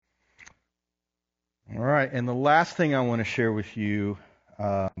All right, and the last thing I want to share with you,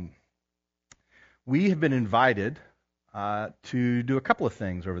 we have been invited to do a couple of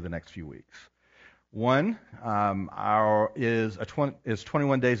things over the next few weeks. One is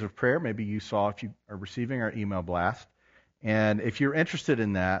 21 days of prayer. Maybe you saw if you are receiving our email blast. And if you're interested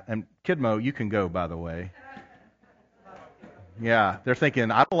in that, and Kidmo, you can go, by the way. Yeah, they're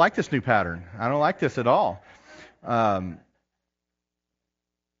thinking, I don't like this new pattern. I don't like this at all.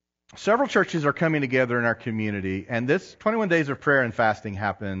 Several churches are coming together in our community, and this 21 days of prayer and fasting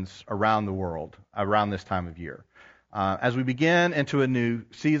happens around the world around this time of year. As we begin into a new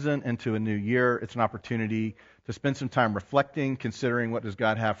season, into a new year, it's an opportunity to spend some time reflecting, considering what does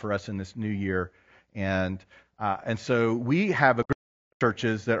God have for us in this new year. And so we have a group of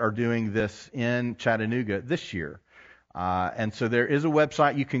churches that are doing this in Chattanooga this year. And so there is a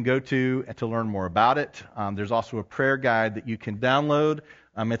website you can go to learn more about it. There's also a prayer guide that you can download.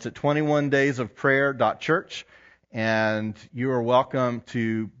 It's at 21daysofprayer.church, and you are welcome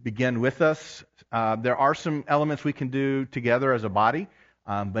to begin with us. There are some elements we can do together as a body,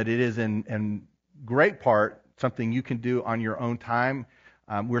 but it is in great part something you can do on your own time.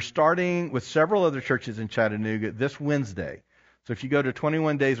 We're starting with several other churches in Chattanooga this Wednesday. So if you go to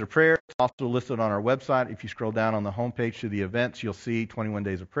 21 Days of Prayer, it's also listed on our website. If you scroll down on the homepage to the events, you'll see 21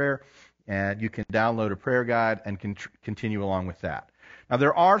 Days of Prayer, and you can download a prayer guide and continue along with that. Now,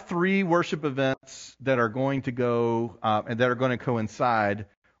 there are 3 worship events that are going to go and that are going to coincide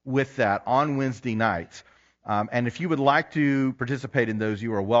with that on Wednesday nights. And if you would like to participate in those,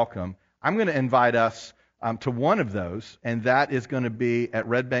 you are welcome. I'm going to invite us to one of those, and that is going to be at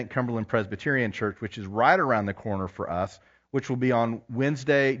Red Bank Cumberland Presbyterian Church, which is right around the corner for us, which will be on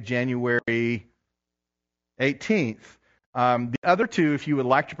Wednesday, January 18th. The other 2, if you would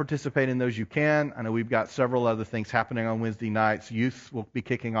like to participate in those, you can. I know we've got several other things happening on Wednesday nights. Youth will be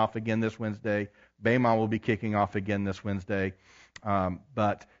kicking off again this Wednesday. Bayma will be kicking off again this Wednesday.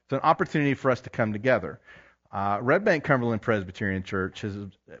 But it's an opportunity for us to come together. Red Bank Cumberland Presbyterian Church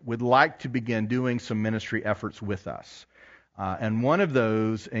would like to begin doing some ministry efforts with us. And one of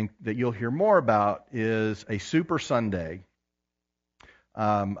those that you'll hear more about is a Super Sunday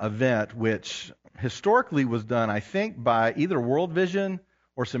event, which historically was done, I think, by either World Vision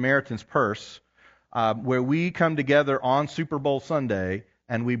or Samaritan's Purse, where we come together on Super Bowl Sunday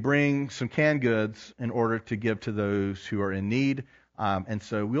and we bring some canned goods in order to give to those who are in need. And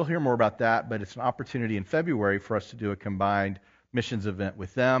so we'll hear more about that, but it's an opportunity in February for us to do a combined missions event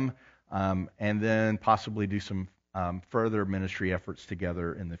with them, and then possibly do some further ministry efforts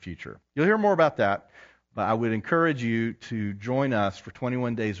together in the future. You'll hear more about that. But I would encourage you to join us for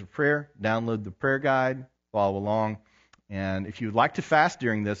 21 Days of Prayer. Download the prayer guide, follow along. And if you would like to fast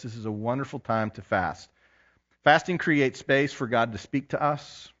during this is a wonderful time to fast. Fasting creates space for God to speak to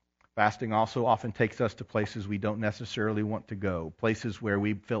us. Fasting also often takes us to places we don't necessarily want to go, places where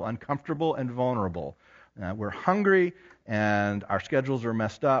we feel uncomfortable and vulnerable. We're hungry and our schedules are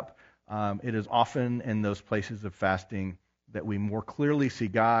messed up. It is often in those places of fasting that we more clearly see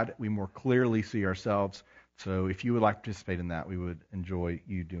God, we more clearly see ourselves. So if you would like to participate in that, we would enjoy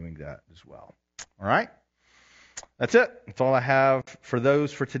you doing that as well. All right? That's it. That's all I have for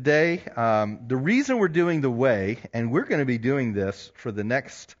those for today. The reason we're doing the way, and we're going to be doing this for the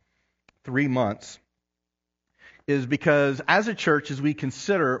next 3 months, is because as a church, as we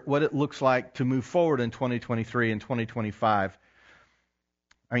consider what it looks like to move forward in 2023 and 2025,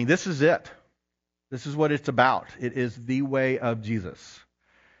 I mean, this is it. This is what it's about. It is the way of Jesus.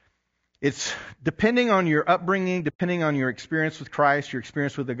 It's depending on your upbringing, depending on your experience with Christ, your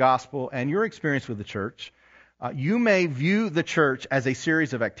experience with the gospel, and your experience with the church. You may view the church as a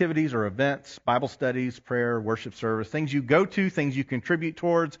series of activities or events, Bible studies, prayer, worship service, things you go to, things you contribute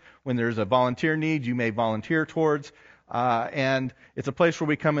towards. When there's a volunteer need, you may volunteer towards. And it's a place where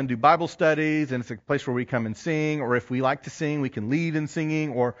we come and do Bible studies, and it's a place where we come and sing, or if we like to sing, we can lead in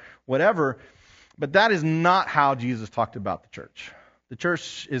singing or whatever. But that is not how Jesus talked about the church. The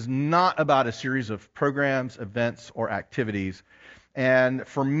church is not about a series of programs, events, or activities. And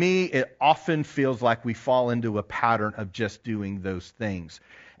for me, it often feels like we fall into a pattern of just doing those things.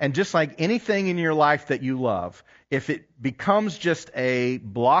 And just like anything in your life that you love, if it becomes just a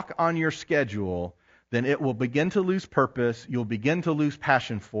block on your schedule, then it will begin to lose purpose, you'll begin to lose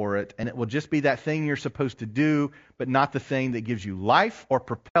passion for it, and it will just be that thing you're supposed to do, but not the thing that gives you life or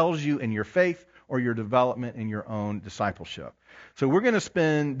propels you in your faith or your development in your own discipleship. So we're going to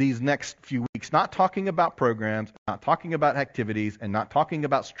spend these next few weeks not talking about programs, not talking about activities, and not talking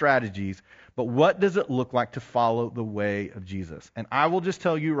about strategies, but what does it look like to follow the way of Jesus? And I will just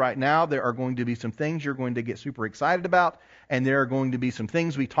tell you right now, there are going to be some things you're going to get super excited about, and there are going to be some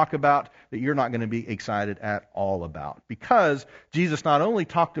things we talk about that you're not going to be excited at all about. Because Jesus not only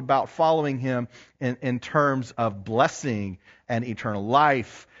talked about following him in terms of blessing and eternal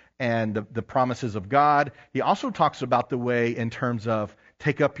life and the promises of God, he also talks about the way in terms of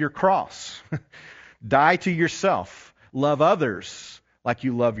take up your cross, die to yourself, love others like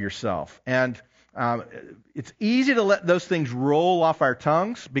you love yourself. And it's easy to let those things roll off our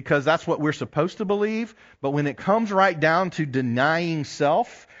tongues because that's what we're supposed to believe. But when it comes right down to denying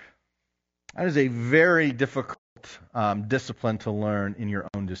self, that is a very difficult discipline to learn in your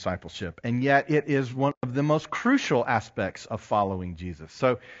own discipleship. And yet it is one of the most crucial aspects of following Jesus.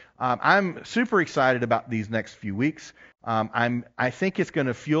 So I'm super excited about these next few weeks. I think it's going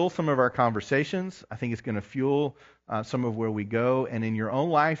to fuel some of our conversations. I think it's going to fuel some of where we go. And in your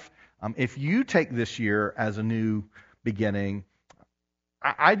own life, if you take this year as a new beginning,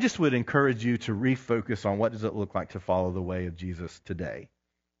 I just would encourage you to refocus on what does it look like to follow the way of Jesus today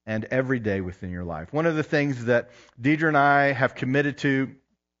and every day within your life. One of the things that Deidre and I have committed to,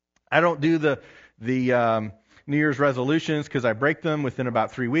 I don't do the New Year's resolutions because I break them within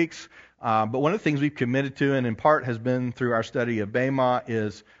about 3 weeks. But one of the things we've committed to, and in part has been through our study of Bema,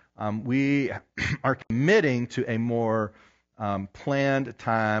 is we are committing to a more planned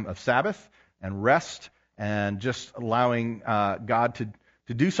time of Sabbath and rest and just allowing God to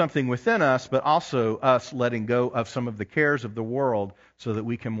do something within us, but also us letting go of some of the cares of the world so that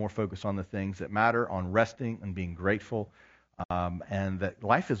we can more focus on the things that matter, on resting and being grateful, and that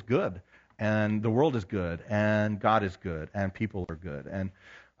life is good, and the world is good, and God is good, and people are good. And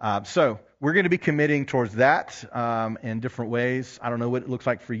so we're going to be committing towards that in different ways. I don't know what it looks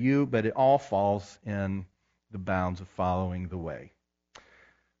like for you, but it all falls in the bounds of following the way.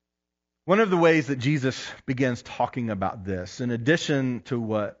 One of the ways that Jesus begins talking about this, in addition to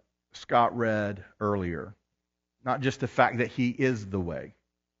what Scott read earlier, not just the fact that he is the way,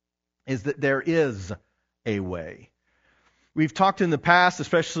 is that there is a way. We've talked in the past,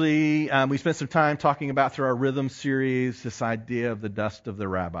 especially, we spent some time talking about through our Rhythm series, this idea of the dust of the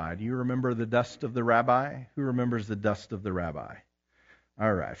rabbi. Do you remember the dust of the rabbi? Who remembers the dust of the rabbi?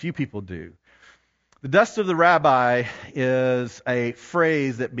 All right, a few people do. The dust of the rabbi is a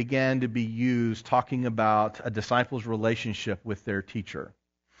phrase that began to be used talking about a disciple's relationship with their teacher.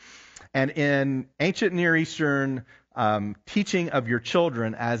 And in ancient Near Eastern teaching of your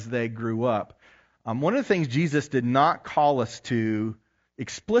children as they grew up, one of the things Jesus did not call us to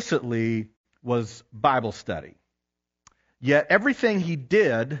explicitly was Bible study. Yet everything he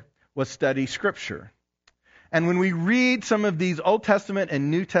did was study Scripture. And when we read some of these Old Testament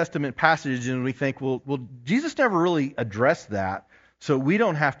and New Testament passages and we think, well, Jesus never really addressed that, so we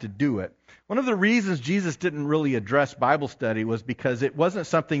don't have to do it. One of the reasons Jesus didn't really address Bible study was because it wasn't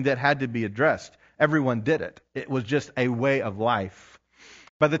something that had to be addressed. Everyone did it. It was just a way of life.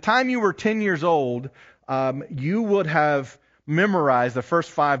 By the time you were 10 years old, you would have memorized the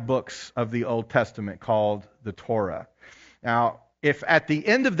first 5 books of the Old Testament called the Torah. Now, if at the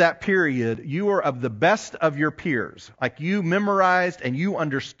end of that period you were of the best of your peers, like you memorized and you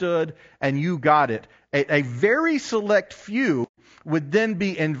understood and you got it, a very select few would then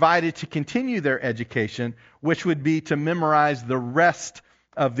be invited to continue their education, which would be to memorize the rest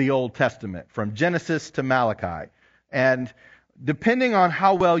of the Old Testament, from Genesis to Malachi. And depending on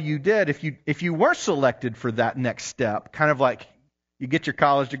how well you did, if you were selected for that next step, kind of like you get your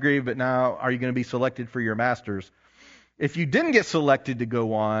college degree, but now are you going to be selected for your master's? If you didn't get selected to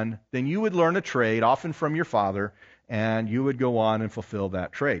go on, then you would learn a trade, often from your father, and you would go on and fulfill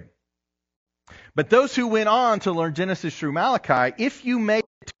that trade. But those who went on to learn Genesis through Malachi, if you made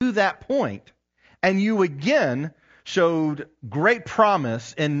it to that point, and you again showed great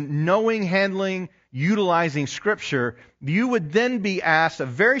promise in knowing, handling, utilizing Scripture, you would then be asked, a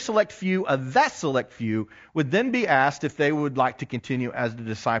very select few of that select few would then be asked if they would like to continue as the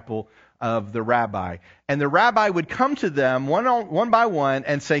disciple of the rabbi. And the rabbi would come to them one by one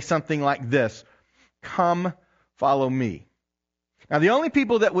and say something like this: "Come, follow me." Now, the only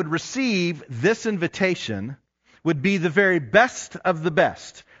people that would receive this invitation would be the very best of the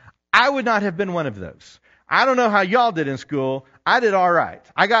best. I would not have been one of those. I don't know how y'all did in school. I did all right.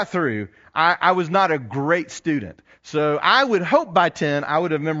 I got through. I was not a great student. So I would hope by 10 I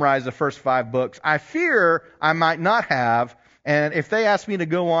would have memorized the first 5 books. I fear I might not have. And if they asked me to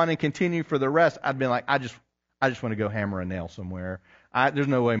go on and continue for the rest, I'd be like, I just want to go hammer a nail somewhere. There's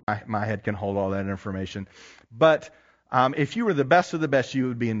no way my head can hold all that information. But if you were the best of the best, you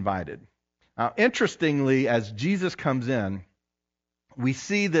would be invited. Now, interestingly, as Jesus comes in, we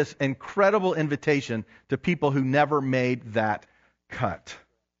see this incredible invitation to people who never made that cut.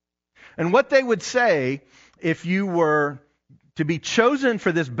 And what they would say if you were to be chosen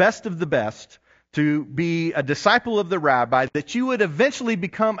for this best of the best, to be a disciple of the rabbi, that you would eventually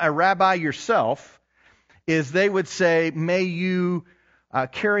become a rabbi yourself, is they would say, may you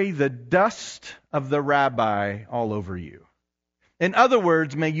carry the dust of the rabbi all over you. In other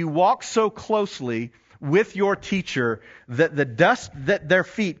words, may you walk so closely with your teacher that the dust that their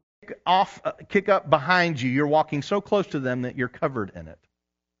feet kick up behind you, you're walking so close to them that you're covered in it.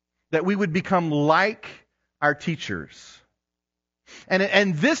 That we would become like our teachers.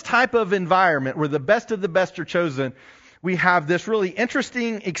 And this type of environment where the best of the best are chosen, we have this really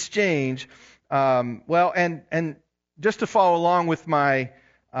interesting exchange. And just to follow along with my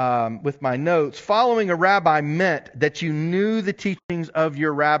notes, following a rabbi meant that you knew the teachings of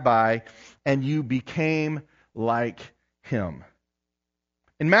your rabbi and you became like him.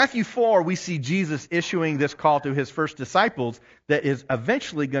 In Matthew 4, we see Jesus issuing this call to his first disciples that is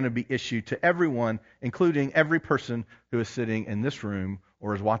eventually going to be issued to everyone, including every person who is sitting in this room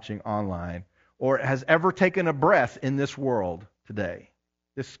or is watching online or has ever taken a breath in this world today.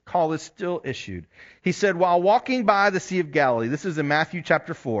 This call is still issued. He said, while walking by the Sea of Galilee, this is in Matthew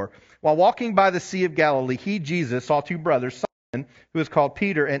chapter 4, while walking by the Sea of Galilee, he, Jesus, saw two brothers, Simon, who is called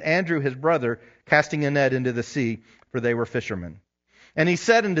Peter, and Andrew, his brother, casting a net into the sea, for they were fishermen. And he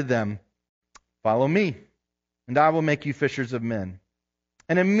said unto them, follow me, and I will make you fishers of men.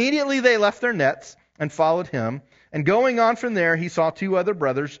 And immediately they left their nets and followed him. And going on from there, he saw two other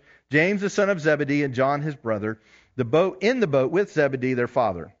brothers, James the son of Zebedee and John his brother, in the boat with Zebedee their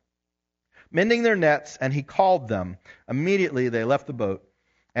father, mending their nets, and he called them. Immediately they left the boat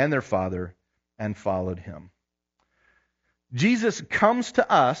and their father and followed him. Jesus comes to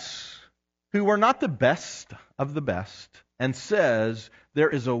us who were not the best of the best and says, there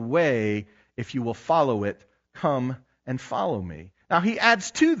is a way, if you will follow it, come and follow me. Now he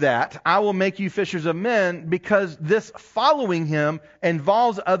adds to that, I will make you fishers of men, because this following him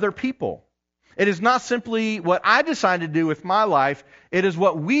involves other people. It is not simply what I decide to do with my life, it is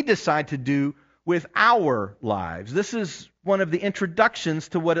what we decide to do with our lives. This is one of the introductions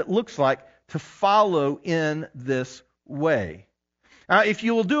to what it looks like to follow in this way. Now, if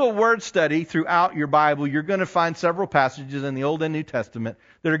you will do a word study throughout your Bible, you're going to find several passages in the Old and New Testament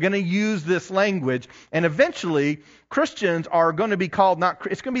that are going to use this language. And eventually, Christians are going to be called,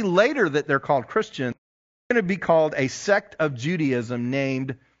 it's going to be later that they're called Christians. They're going to be called a sect of Judaism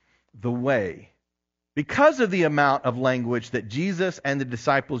named the Way, because of the amount of language that Jesus and the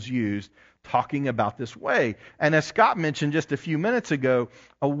disciples used talking about this way. And as Scott mentioned just a few minutes ago,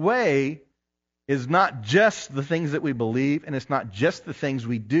 a way is not just the things that we believe, and it's not just the things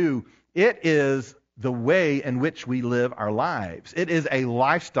we do. It is the way in which we live our lives. It is a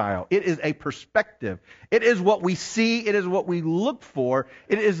lifestyle. It is a perspective. It is what we see. It is what we look for.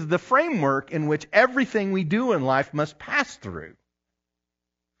 It is the framework in which everything we do in life must pass through.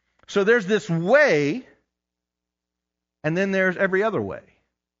 So there's this way, and then there's every other way.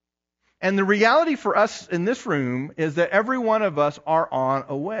 And the reality for us in this room is that every one of us are on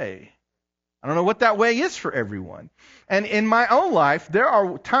a way. I don't know what that way is for everyone. And in my own life, there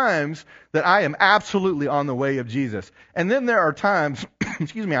are times that I am absolutely on the way of Jesus. And then there are times,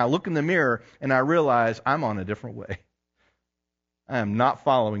 I look in the mirror and I realize I'm on a different way. I am not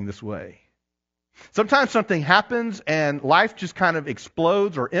following this way. Sometimes something happens and life just kind of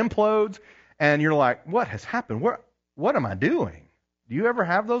explodes or implodes, and you're like, what has happened? What am I doing? Do you ever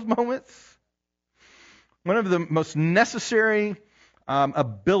have those moments? One of the most necessary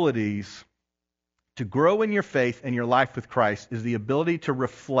abilities to grow in your faith and your life with Christ is the ability to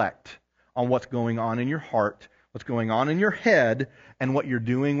reflect on what's going on in your heart, what's going on in your head, and what you're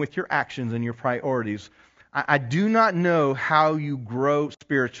doing with your actions and your priorities. I do not know how you grow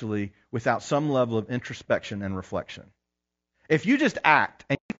spiritually without some level of introspection and reflection. If you just act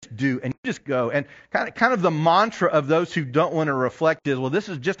and you just do and you just go, and kind of the mantra of those who don't want to reflect is, well, this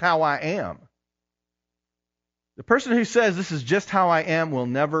is just how I am. The person who says this is just how I am will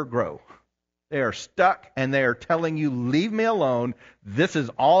never grow. They are stuck and they are telling you, leave me alone. This is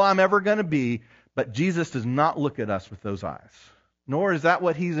all I'm ever going to be. But Jesus does not look at us with those eyes. Nor is that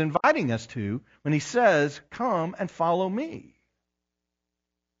what he's inviting us to when he says, come and follow me.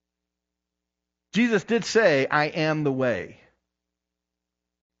 Jesus did say, I am the way.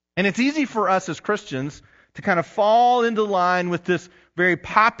 And it's easy for us as Christians to kind of fall into line with this very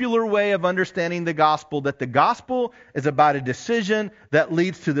popular way of understanding the gospel, that the gospel is about a decision that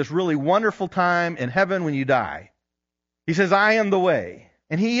leads to this really wonderful time in heaven when you die. He says, I am the way.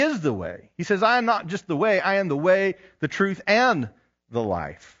 And He is the way. He says, I am not just the way, I am the way, the truth, and the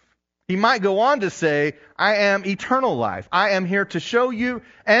life. He might go on to say, I am eternal life. I am here to show you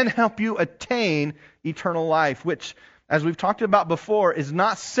and help you attain eternal life, which, as we've talked about before, is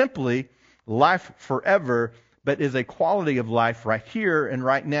not simply life forever, but is a quality of life right here and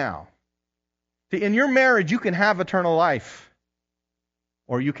right now. See, in your marriage, you can have eternal life,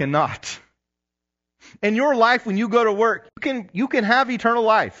 or you cannot. In your life, when you go to work, you can have eternal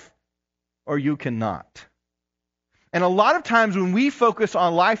life, or you cannot. And a lot of times when we focus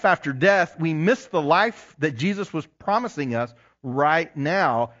on life after death, we miss the life that Jesus was promising us right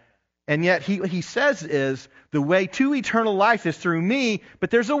now. And yet he says is, the way to eternal life is through me, but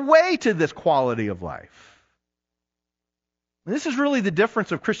there's a way to this quality of life. And this is really the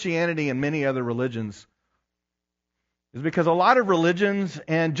difference of Christianity and many other religions, is because a lot of religions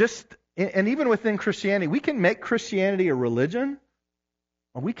and even within Christianity, we can make Christianity a religion,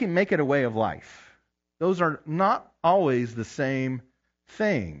 or we can make it a way of life. Those are not always the same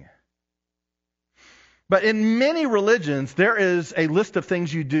thing. But in many religions, there is a list of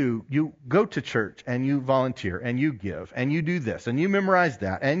things you do. You go to church, and you volunteer, and you give, and you do this, and you memorize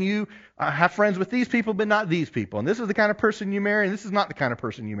that, and you have friends with these people, but not these people. And this is the kind of person you marry, and this is not the kind of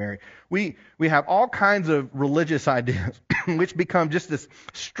person you marry. We have all kinds of religious ideas, which become just this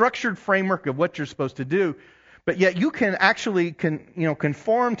structured framework of what you're supposed to do. But yet you can actually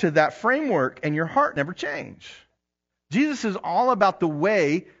conform to that framework, and your heart never change. Jesus is all about the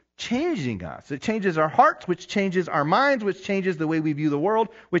way changing us. It changes our hearts, which changes our minds, which changes the way we view the world,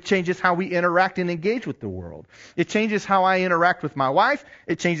 which changes how we interact and engage with the world. It changes how I interact with my wife.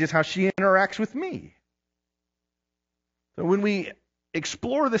 It changes how she interacts with me. So when we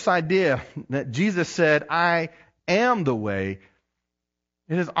explore this idea that Jesus said, I am the way,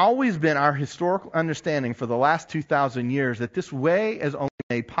 it has always been our historical understanding for the last 2,000 years that this way is only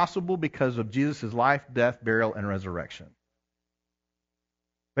made possible because of Jesus' life, death, burial, and resurrection.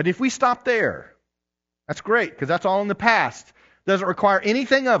 But if we stop there, that's great, because that's all in the past. It doesn't require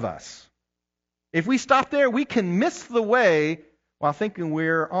anything of us. If we stop there, we can miss the way while thinking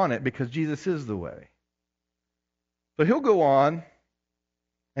we're on it, because Jesus is the way. So he'll go on,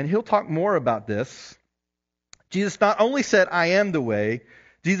 and he'll talk more about this. Jesus not only said, I am the way,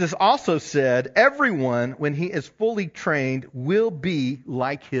 Jesus also said, everyone, when he is fully trained, will be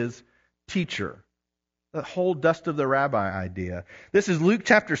like his teacher. The whole dust of the rabbi idea. This is Luke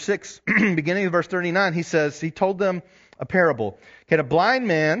chapter 6, beginning of verse 39. He says, he told them a parable. Can a blind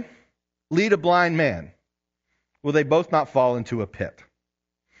man lead a blind man? Will they both not fall into a pit?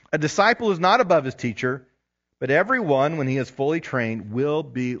 A disciple is not above his teacher, but everyone, when he is fully trained, will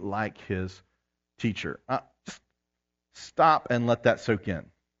be like his teacher. Just stop and let that soak in.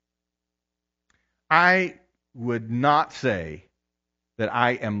 I would not say that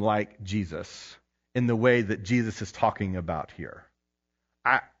I am like Jesus in the way that Jesus is talking about here.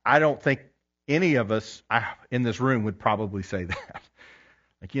 I don't think any of us in this room would probably say that.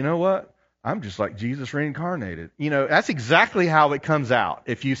 Like, you know what? I'm just like Jesus reincarnated. That's exactly how it comes out.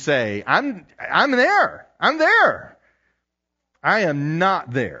 If you say, I'm there. I'm there. I am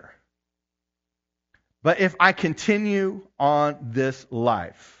not there. But if I continue on this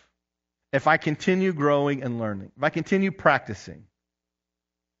life, if I continue growing and learning, if I continue practicing,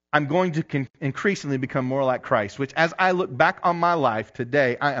 I'm going to increasingly become more like Christ, which as I look back on my life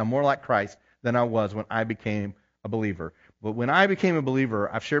today, I am more like Christ than I was when I became a believer. But when I became a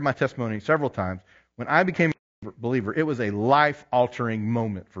believer, I've shared my testimony several times. When I became a believer, it was a life-altering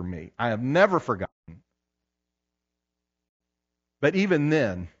moment for me. I have never forgotten. But even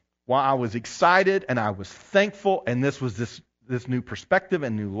then, while I was excited and I was thankful, and this was this new perspective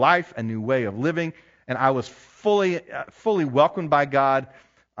and new life, a new way of living, and I was fully welcomed by God,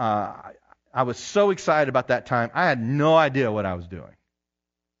 I was so excited about that time. I had no idea what I was doing.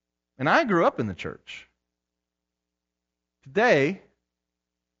 And I grew up in the church. Today,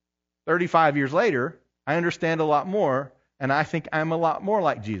 35 years later, I understand a lot more, and I think I'm a lot more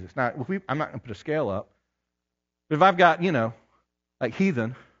like Jesus. Now, I'm not going to put a scale up, but if I've got, like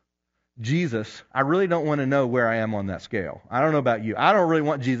heathen, Jesus, I really don't want to know where I am on that scale. I don't know about you. I don't really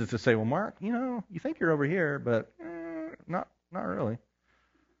want Jesus to say, well, Mark, you think you're over here, but not really.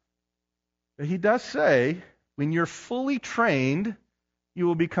 But he does say, when you're fully trained, you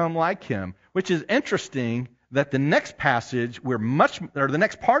will become like him, which is interesting that the next passage, the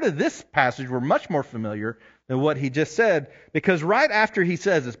next part of this passage, we're much more familiar than what he just said, because right after he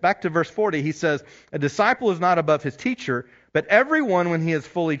says this, back to verse 40, he says, a disciple is not above his teacher, but everyone, when he is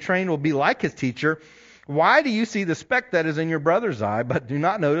fully trained, will be like his teacher. Why do you see the speck that is in your brother's eye, but do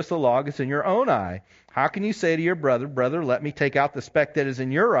not notice the log that's in your own eye? How can you say to your brother, brother, let me take out the speck that is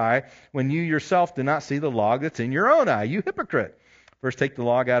in your eye, when you yourself do not see the log that's in your own eye? You hypocrite! First take the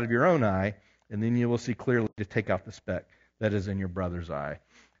log out of your own eye, and then you will see clearly to take out the speck that is in your brother's eye.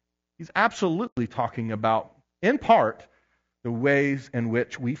 He's absolutely talking about, in part, the ways in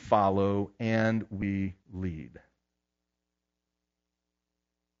which we follow and we lead.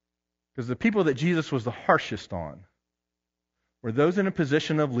 Because the people that Jesus was the harshest on were those in a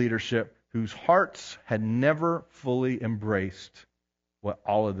position of leadership whose hearts had never fully embraced what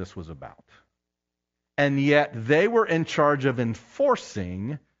all of this was about. And yet they were in charge of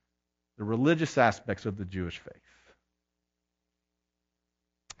enforcing the religious aspects of the Jewish faith.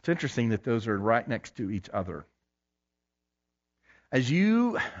 It's interesting that those are right next to each other. As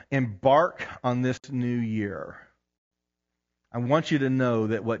you embark on this new year, I want you to know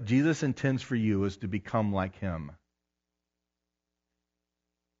that what Jesus intends for you is to become like Him.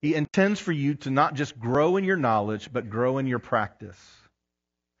 He intends for you to not just grow in your knowledge, but grow in your practice.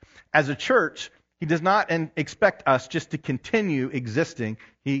 As a church, He does not expect us just to continue existing.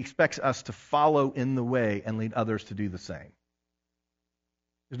 He expects us to follow in the way and lead others to do the same.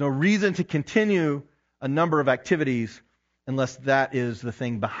 There's no reason to continue a number of activities unless that is the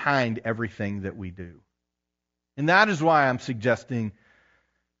thing behind everything that we do. And that is why I'm suggesting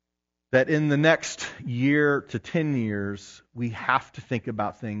that in the next year to 10 years, we have to think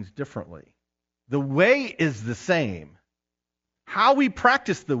about things differently. The way is the same. How we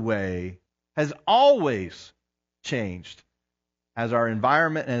practice the way has always changed as our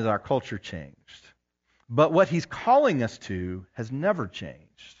environment and as our culture changed. But what He's calling us to has never changed.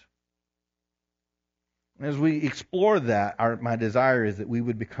 As we explore that, my desire is that we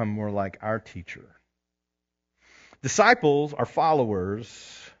would become more like our teacher. Disciples are followers,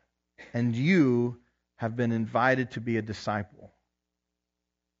 and you have been invited to be a disciple.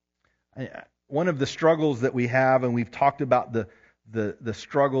 One of the struggles that we have, and we've talked about the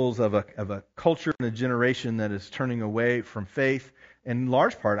struggles of a culture and a generation that is turning away from faith, in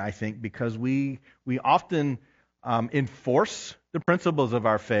large part, I think, because we often enforce the principles of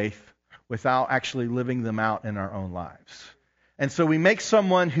our faith without actually living them out in our own lives. And so we make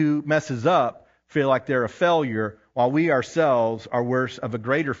someone who messes up feel like they're a failure, while we ourselves are worse of a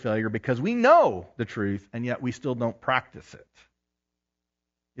greater failure because we know the truth and yet we still don't practice it.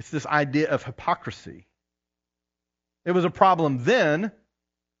 It's this idea of hypocrisy. It was a problem then,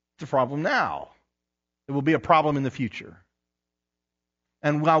 it's a problem now. It will be a problem in the future.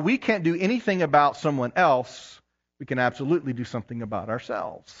 And while we can't do anything about someone else, we can absolutely do something about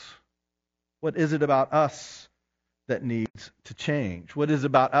ourselves. What is it about us that needs to change? What is it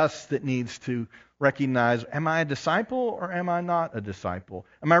about us that needs to recognize, am I a disciple or am I not a disciple?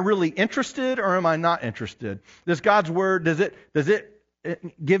 Am I really interested or am I not interested? Does God's Word, does it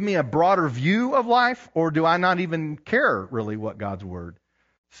give me a broader view of life, or do I not even care really what God's Word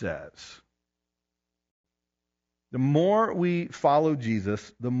says? The more we follow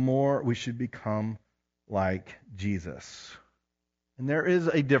Jesus, the more we should become like Jesus. And there is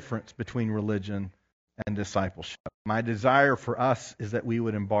a difference between religion and discipleship. My desire for us is that we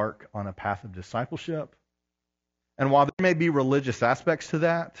would embark on a path of discipleship. And while there may be religious aspects to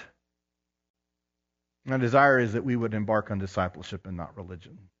that, my desire is that we would embark on discipleship and not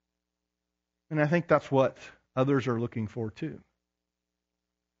religion. And I think that's what others are looking for too.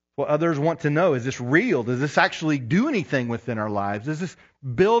 What others want to know, is this real? Does this actually do anything within our lives? Does this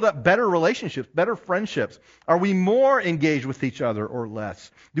build up better relationships, better friendships? Are we more engaged with each other or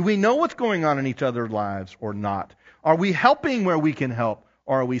less? Do we know what's going on in each other's lives or not? Are we helping where we can help,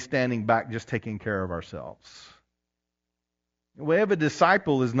 or are we standing back just taking care of ourselves? The way of a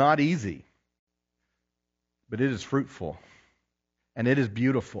disciple is not easy, but it is fruitful, and it is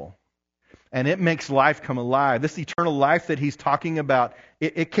beautiful. And it makes life come alive. This eternal life that He's talking about,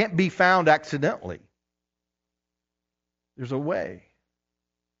 it can't be found accidentally. There's a way.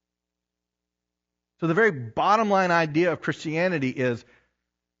 So the very bottom line idea of Christianity is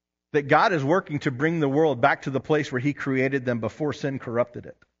that God is working to bring the world back to the place where He created them before sin corrupted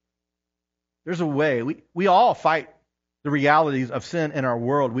it. There's a way. We all fight the realities of sin in our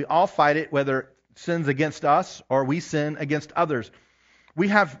world. We all fight it, whether sin's against us or we sin against others.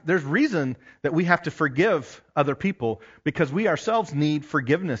 There's reason that we have to forgive other people because we ourselves need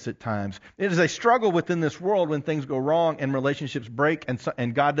forgiveness at times. It is a struggle within this world when things go wrong and relationships break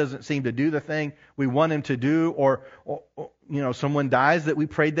and God doesn't seem to do the thing we want Him to do, or someone dies that we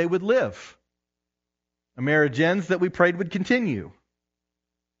prayed they would live. A marriage ends that we prayed would continue.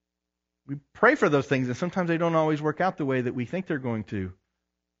 We pray for those things, and sometimes they don't always work out the way that we think they're going to.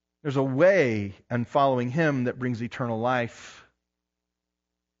 There's a way in following Him that brings eternal life.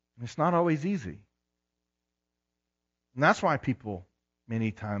 And it's not always easy. And that's why people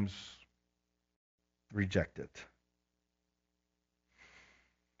many times reject it.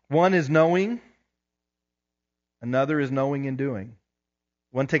 One is knowing. Another is knowing and doing.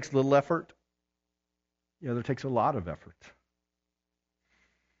 One takes little effort. The other takes a lot of effort.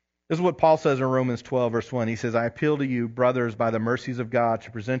 This is what Paul says in Romans 12, verse 1. He says, I appeal to you, brothers, by the mercies of God,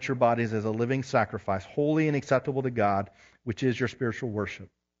 to present your bodies as a living sacrifice, holy and acceptable to God, which is your spiritual worship.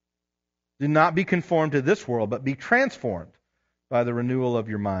 Do not be conformed to this world, but be transformed by the renewal of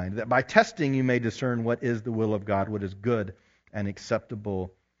your mind, that by testing you may discern what is the will of God, what is good and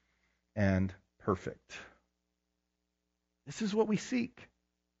acceptable and perfect. This is what we seek,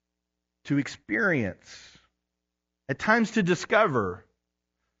 to experience, at times to discover,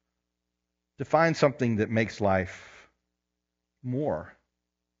 to find something that makes life more.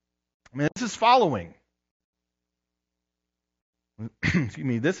 I mean, this is following. Excuse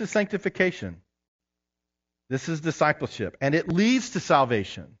me, this is sanctification. This is discipleship. And it leads to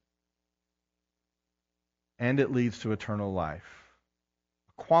salvation. And it leads to eternal life.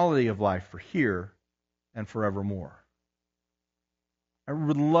 A quality of life for here and forevermore. I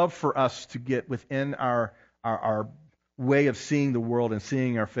would love for us to get within our way of seeing the world and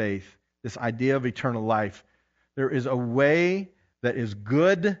seeing our faith, this idea of eternal life. There is a way that is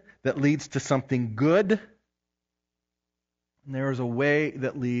good, that leads to something good. And there is a way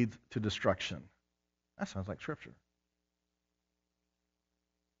that leads to destruction. That sounds like Scripture.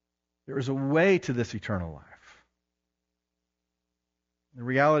 There is a way to this eternal life. The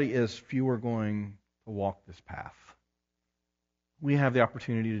reality is few are going to walk this path. We have the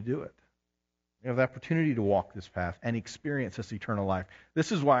opportunity to do it. We have the opportunity to walk this path and experience this eternal life.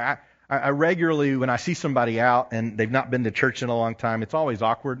 This is why I regularly, when I see somebody out and they've not been to church in a long time, it's always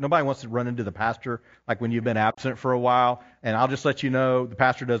awkward. Nobody wants to run into the pastor like when you've been absent for a while. And I'll just let you know, the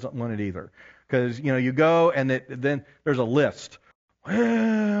pastor doesn't want it either. Because, you go and then there's a list.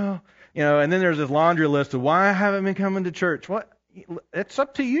 Well, and then there's this laundry list of why I haven't been coming to church. What? It's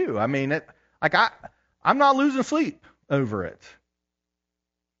up to you. I mean, I'm not losing sleep over it.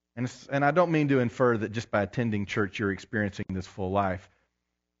 And I don't mean to infer that just by attending church you're experiencing this full life.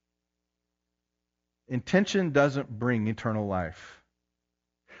 Intention doesn't bring eternal life.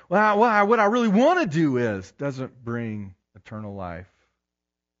 Well, what I really want to do doesn't bring eternal life.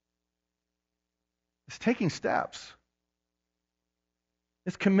 It's taking steps.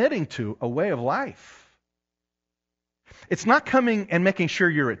 It's committing to a way of life. It's not coming and making sure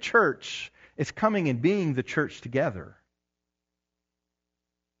you're at church. It's coming and being the church together.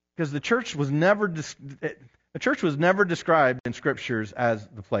 Because the church was never described in Scriptures as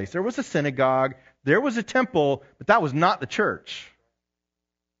the place. There was a synagogue, there was a temple, but that was not the church.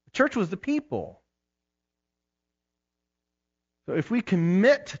 The church was the people. So if we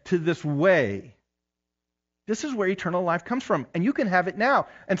commit to this way, this is where eternal life comes from. And you can have it now.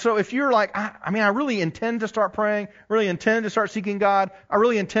 And so if you're like, I really intend to start praying, really intend to start seeking God, I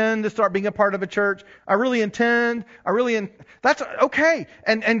really intend to start being a part of a church, that's okay.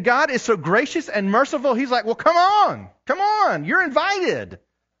 And God is so gracious and merciful, He's like, well, come on, you're invited.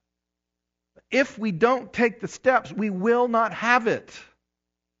 If we don't take the steps, we will not have it.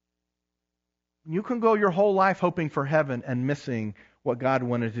 You can go your whole life hoping for heaven and missing what God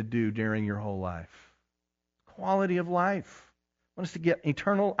wanted to do during your whole life. Quality of life. I want us to get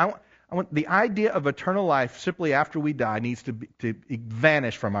eternal. I want the idea of eternal life simply after we die needs to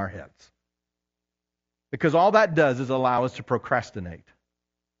vanish from our heads. Because all that does is allow us to procrastinate.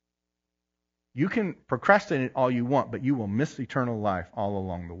 You can procrastinate all you want, but you will miss eternal life all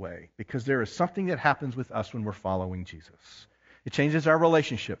along the way. Because there is something that happens with us when we're following Jesus. It changes our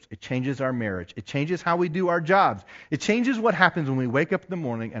relationships. It changes our marriage. It changes how we do our jobs. It changes what happens when we wake up in the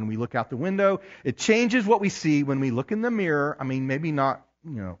morning and we look out the window. It changes what we see when we look in the mirror. I mean, maybe not,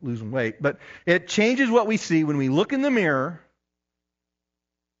 losing weight, but it changes what we see when we look in the mirror.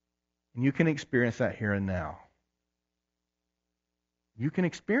 And you can experience that here and now. You can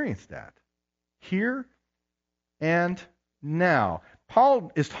experience that here and now.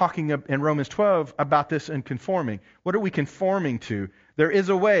 Paul is talking in Romans 12 about this and conforming. What are we conforming to? There is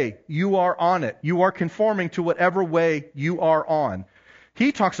a way. You are on it. You are conforming to whatever way you are on.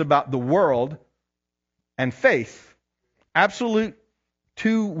 He talks about the world and faith. Absolute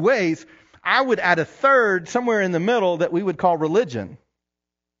two ways. I would add a third somewhere in the middle that we would call religion.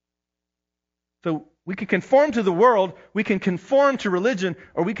 So We can conform to the world, we can conform to religion,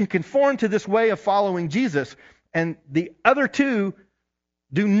 or we can conform to this way of following Jesus. And the other two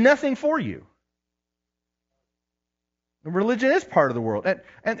do nothing for you. Religion is part of the world.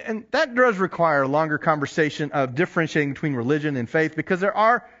 And that does require a longer conversation of differentiating between religion and faith, because there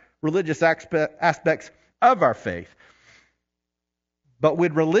are religious aspects of our faith. But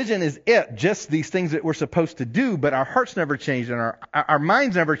with religion is just these things that we're supposed to do, but our hearts never change and our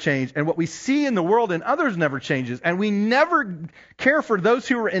minds never change, and what we see in the world and others never changes, and we never care for those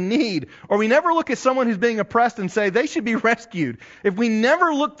who are in need, or we never look at someone who's being oppressed and say they should be rescued. If we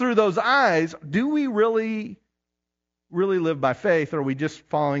never look through those eyes, do we really live by faith, or are we just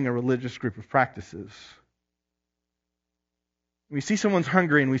following a religious group of practices? We see someone's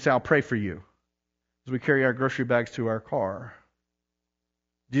hungry and we say, I'll pray for you, as we carry our grocery bags to our car.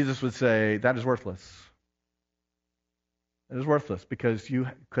 Jesus would say, that is worthless. It is worthless because you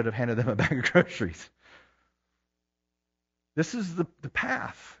could have handed them a bag of groceries. This is the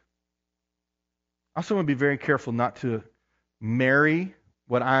path. I also want to be very careful not to marry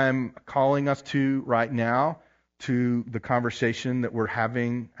what I'm calling us to right now to the conversation that we're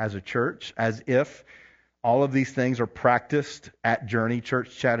having as a church, as if all of these things are practiced at Journey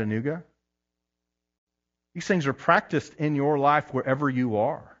Church Chattanooga. These things are practiced in your life wherever you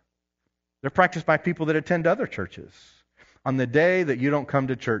are. They're practiced by people that attend other churches. On the day that you don't come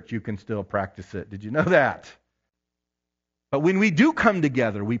to church, you can still practice it. Did you know that? But when we do come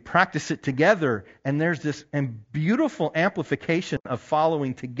together, we practice it together, and there's this beautiful amplification of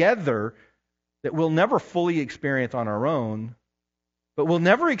following together that we'll never fully experience on our own, but we'll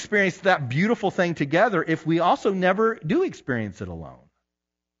never experience that beautiful thing together if we also never do experience it alone.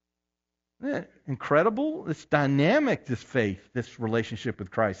 Isn't that incredible? It's dynamic, this faith, this relationship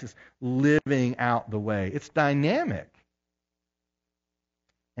with Christ, this living out the way. It's dynamic.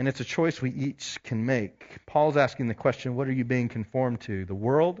 And it's a choice we each can make. Paul's asking the question, what are you being conformed to? The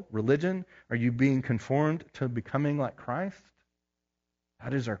world? Religion? Are you being conformed to becoming like Christ?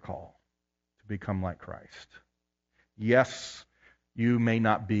 That is our call, to become like Christ. Yes, you may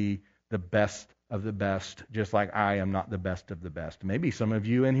not be the best of the best, just like I am not the best of the best. Maybe some of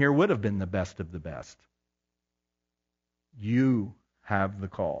you in here would have been the best of the best. You have the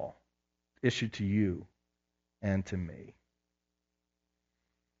call issued to you and to me.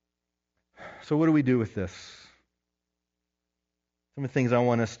 So what do we do with this? Some of the things I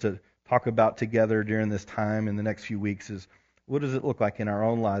want us to talk about together during this time in the next few weeks is, what does it look like in our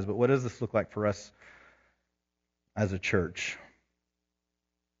own lives, but what does this look like for us as a church?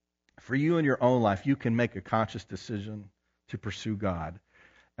 For you in your own life, you can make a conscious decision to pursue God.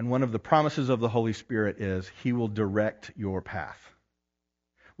 And one of the promises of the Holy Spirit is He will direct your path.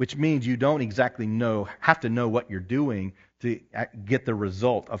 Which means you don't exactly have to know what you're doing to get the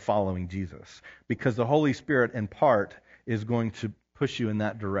result of following Jesus. Because the Holy Spirit, in part, is going to push you in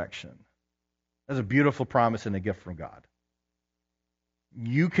that direction. That's a beautiful promise and a gift from God.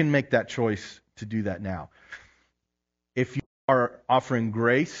 You can make that choice to do that now. If you are offering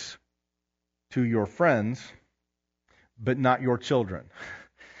grace to your friends, but not your children,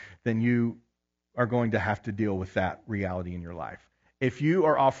 then you are going to have to deal with that reality in your life. If you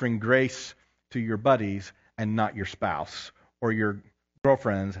are offering grace to your buddies and not your spouse, or your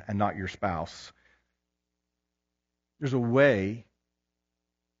girlfriends and not your spouse, there's a way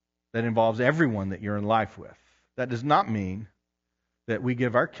that involves everyone that you're in life with. That does not mean that we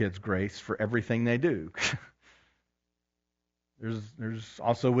give our kids grace for everything they do. There's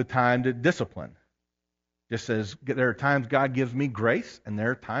also with time to discipline. Just as there are times God gives me grace, and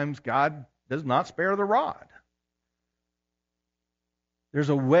there are times God does not spare the rod. There's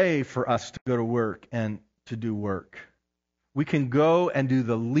a way for us to go to work and to do work. We can go and do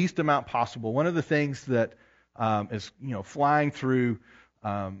the least amount possible. One of the things that is flying through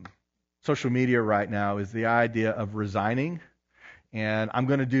social media right now is the idea of resigning. And I'm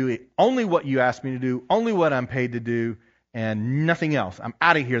going to do only what you asked me to do, only what I'm paid to do, and nothing else. I'm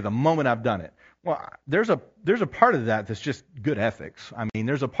out of here the moment I've done it. Well, there's a part of that that's just good ethics. I mean,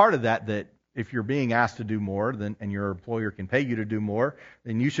 there's a part of that if you're being asked to do more and your employer can pay you to do more,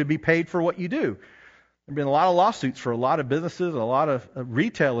 then you should be paid for what you do. There have been a lot of lawsuits for a lot of businesses, a lot of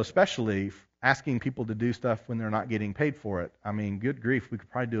retail especially, asking people to do stuff when they're not getting paid for it. I mean, good grief, we could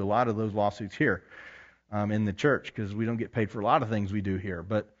probably do a lot of those lawsuits here in the church because we don't get paid for a lot of things we do here.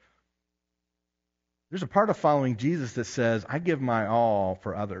 But there's a part of following Jesus that says, I give my all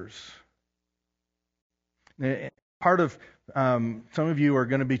for others. Part of some of you are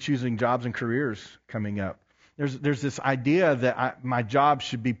going to be choosing jobs and careers coming up. There's this idea that my job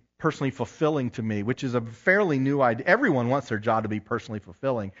should be personally fulfilling to me, which is a fairly new idea. Everyone wants their job to be personally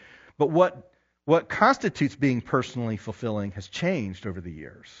fulfilling. But what What constitutes being personally fulfilling has changed over the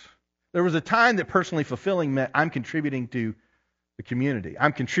years. There was a time that personally fulfilling meant I'm contributing to the community.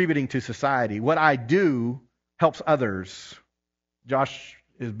 I'm contributing to society. What I do helps others. Josh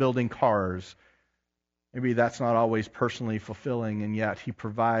is building cars. Maybe that's not always personally fulfilling, and yet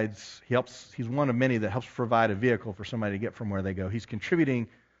he's one of many that helps provide a vehicle for somebody to get from where they go. He's contributing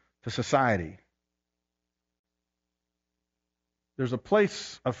to society. There's a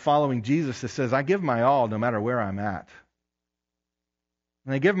place of following Jesus that says, I give my all no matter where I'm at.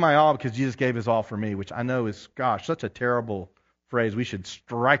 And I give my all because Jesus gave his all for me, which I know is, such a terrible phrase. We should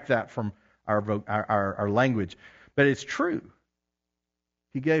strike that from our language. But it's true.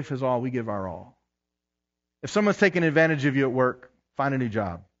 He gave his all, we give our all. If someone's taking advantage of you at work, find a new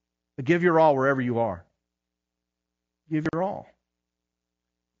job. But give your all wherever you are. Give your all.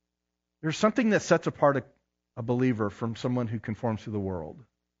 There's something that sets apart a believer from someone who conforms to the world.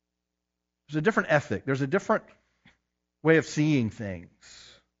 There's a different ethic. There's a different way of seeing things.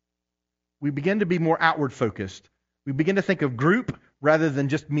 We begin to be more outward focused. We begin to think of group rather than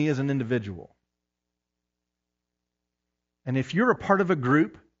just me as an individual. And if you're a part of a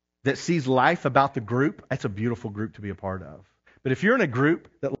group that sees life about the group, that's a beautiful group to be a part of. But if you're in a group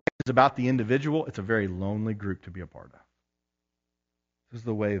that life is about the individual, it's a very lonely group to be a part of. This is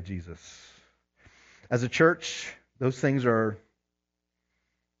the way of Jesus. As a church, those things are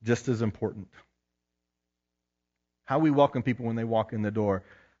just as important. How we welcome people when they walk in the door.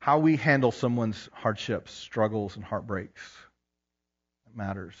 How we handle someone's hardships, struggles, and heartbreaks. It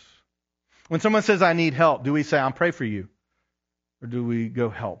matters. When someone says, I need help, do we say, I'll pray for you? Or do we go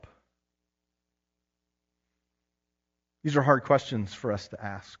help? These are hard questions for us to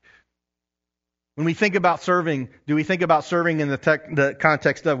ask. When we think about serving, do we think about serving in the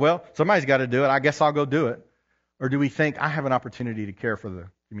context of, well, somebody's got to do it, I guess I'll go do it? Or do we think, I have an opportunity to care for the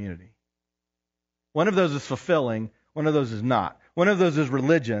community? One of those is fulfilling, one of those is not. One of those is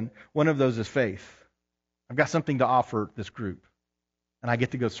religion, one of those is faith. I've got something to offer this group, and I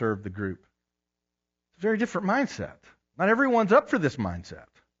get to go serve the group. It's a very different mindset. Not everyone's up for this mindset.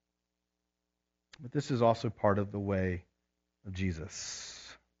 But this is also part of the way of Jesus.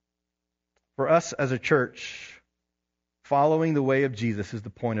 For us as a church, following the way of Jesus is the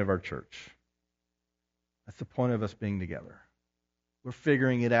point of our church. That's the point of us being together. We're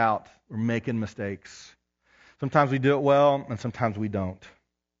figuring it out. We're making mistakes. Sometimes we do it well, and sometimes we don't.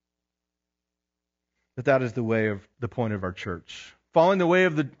 But that is the point of our church. Following the way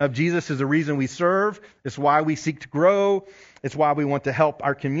of Jesus is the reason we serve. It's why we seek to grow. It's why we want to help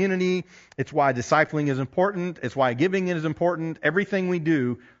our community. It's why discipling is important. It's why giving is important. Everything we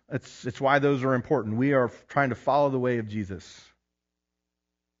do, it's why those are important. We are trying to follow the way of Jesus.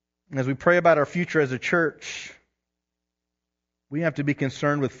 And as we pray about our future as a church, we have to be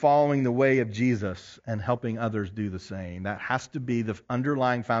concerned with following the way of Jesus and helping others do the same. That has to be the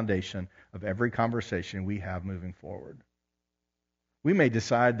underlying foundation of every conversation we have moving forward. We may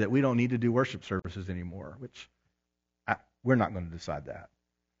decide that we don't need to do worship services anymore, which we're not going to decide that.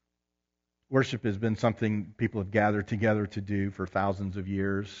 Worship has been something people have gathered together to do for thousands of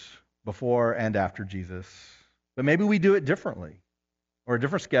years, before and after Jesus. But maybe we do it differently, or a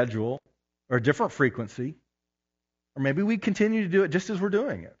different schedule, or a different frequency. Or maybe we continue to do it just as we're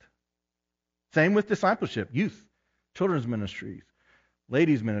doing it. Same with discipleship, youth, children's ministries,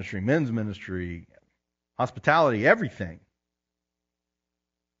 ladies' ministry, men's ministry, hospitality, everything.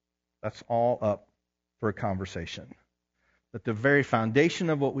 That's all up for a conversation. But the very foundation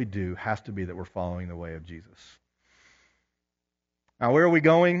of what we do has to be that we're following the way of Jesus. Now, where are we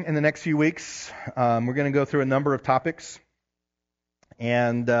going in the next few weeks? We're going to go through a number of topics.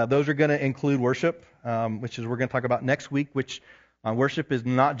 And those are going to include worship, which is we're going to talk about next week, which worship is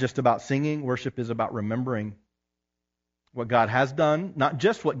not just about singing. Worship is about remembering what God has done, not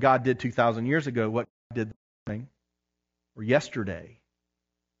just what God did 2,000 years ago, what God did this morning or yesterday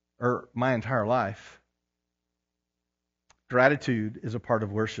or my entire life. Gratitude is a part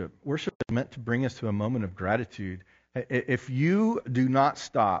of worship. Worship is meant to bring us to a moment of gratitude. If you do not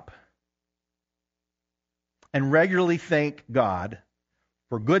stop and regularly thank God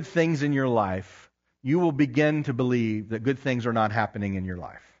for good things in your life, you will begin to believe that good things are not happening in your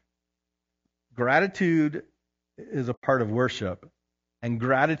life. Gratitude is a part of worship, and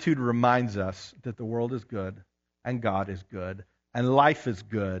gratitude reminds us that the world is good, and God is good, and life is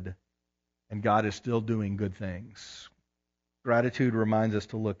good, and God is still doing good things. Gratitude reminds us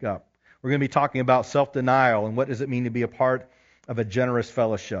to look up. We're going to be talking about self-denial and what does it mean to be a part of a generous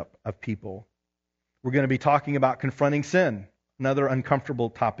fellowship of people. We're going to be talking about confronting sin, another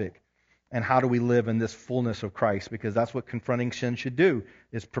uncomfortable topic. And how do we live in this fullness of Christ? Because that's what confronting sin should do,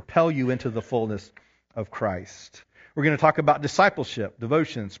 is propel you into the fullness of Christ. We're going to talk about discipleship,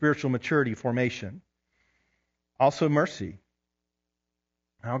 devotion, spiritual maturity, formation. Also mercy.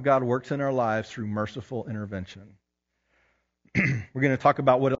 How God works in our lives through merciful intervention. We're going to talk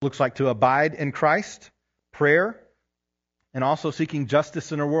about what it looks like to abide in Christ, prayer, and also seeking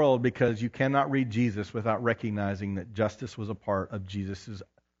justice in our world, because you cannot read Jesus without recognizing that justice was a part of Jesus'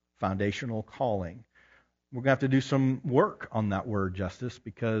 foundational calling. We're going to have to do some work on that word justice,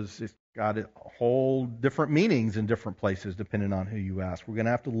 because it's got a whole different meanings in different places depending on who you ask. We're going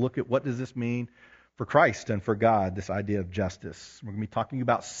to have to look at what does this mean for Christ and for God, this idea of justice. We're going to be talking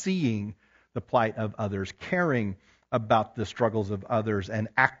about seeing the plight of others, caring about the struggles of others, and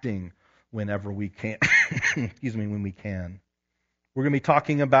acting whenever we can. When we can. We're going to be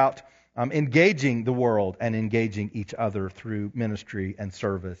talking about engaging the world and engaging each other through ministry and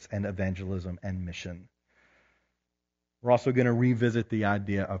service and evangelism and mission. We're also going to revisit the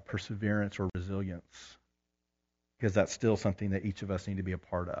idea of perseverance or resilience, because that's still something that each of us need to be a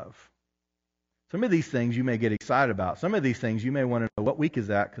part of. Some of these things you may get excited about. Some of these things you may want to know, what week is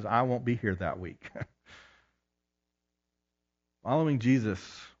that? Because I won't be here that week. Following Jesus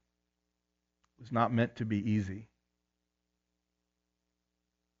is not meant to be easy.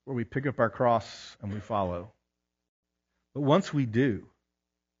 Where we pick up our cross and we follow. But once we do,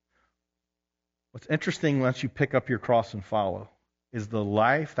 what's interesting once you pick up your cross and follow is the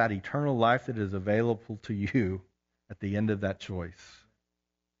life, that eternal life that is available to you at the end of that choice.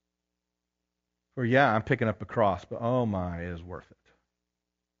 For yeah, I'm picking up a cross, but oh my, it is worth it.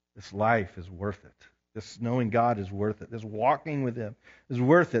 This life is worth it. This knowing God is worth it. This walking with Him is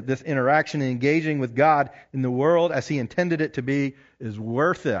worth it. This interaction and engaging with God in the world as He intended it to be is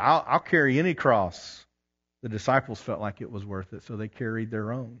worth it. I'll carry any cross. The disciples felt like it was worth it, so they carried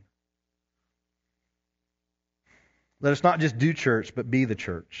their own. Let us not just do church, but be the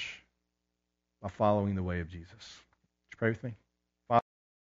church by following the way of Jesus. Would you pray with me?